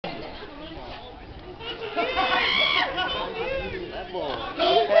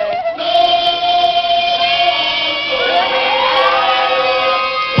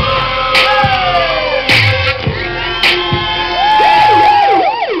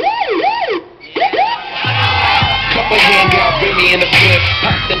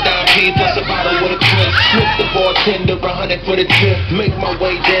100 for the tip. Make my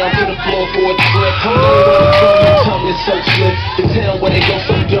way down to the floor for a trip. I'm going on the tongue is so slick. The town where they go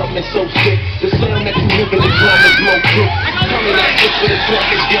so dumb and so sick. The sound that you hear in the drum is low kick. Coming out just for the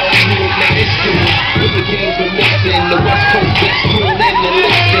drunk is young here, man, it's true. With the games we're mixing, the West Coast gets tuned in and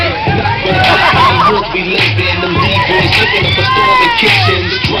listen. Not for the hoods we live in. Them D-boys looking up a storm in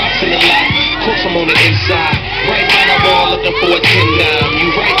kitchens. Drops in the lot, of course I'm on the inside. Right now I'm all looking for a 10-9. You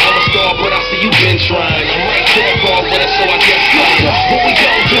right, I'm a star, but I see you been trying. I'm right there, ball with us, so I guess what we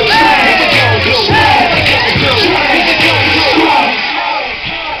gon' do? What we gon' do? What we gon' do? What we gon' do?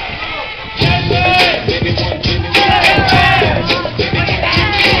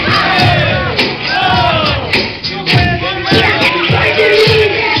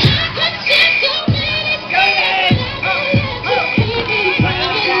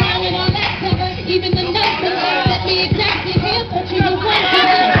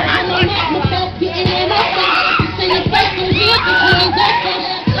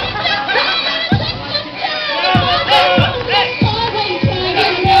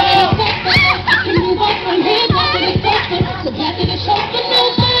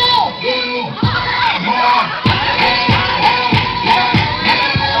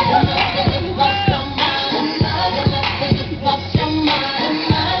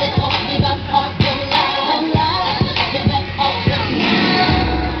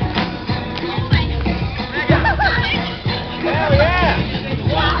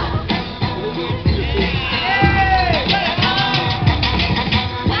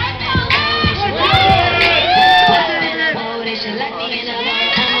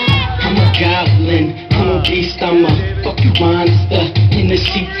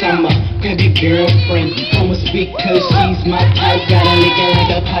 Girlfriend, I'ma speak cause she's my type. Got her licking like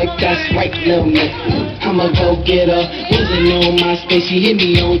a pipe, that's right, little miss. I'ma go get her. Wasn't on MySpace, she hit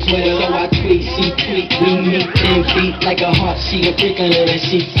me on Twitter. So I tweet, she tweet, we meet and beat like a heart. She a freak under that,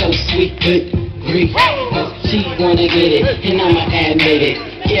 she's so sweet, good grief. She wanna get it, and I'ma admit it.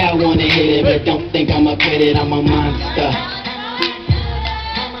 Yeah, I wanna hit it, but don't think I'ma quit it, I'm a monster.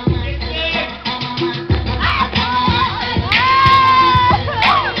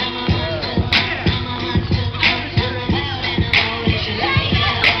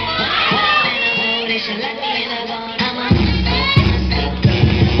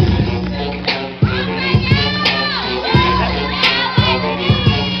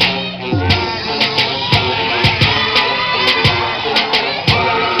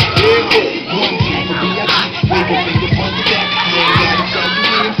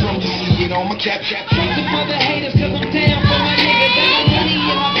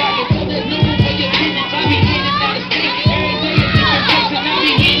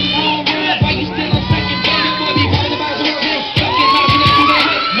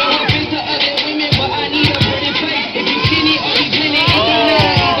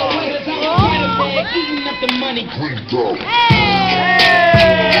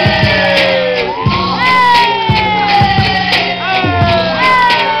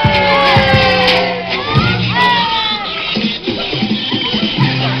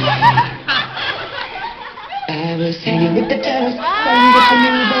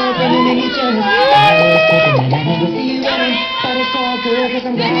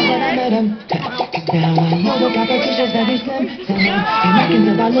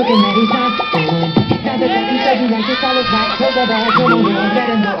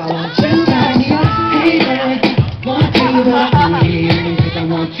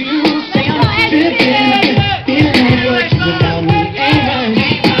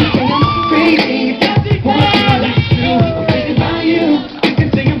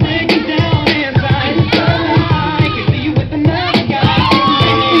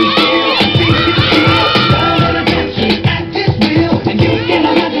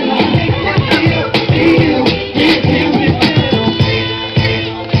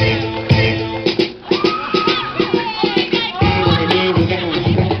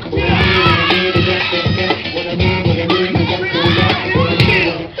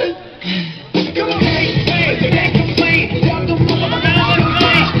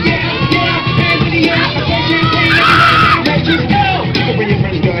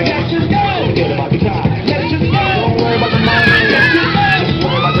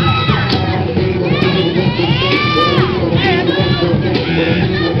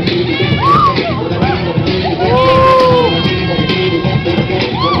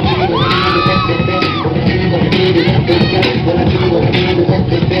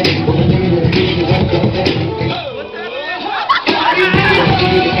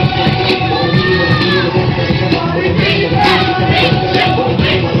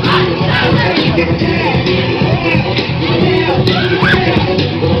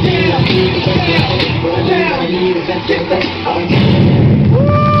 living, living.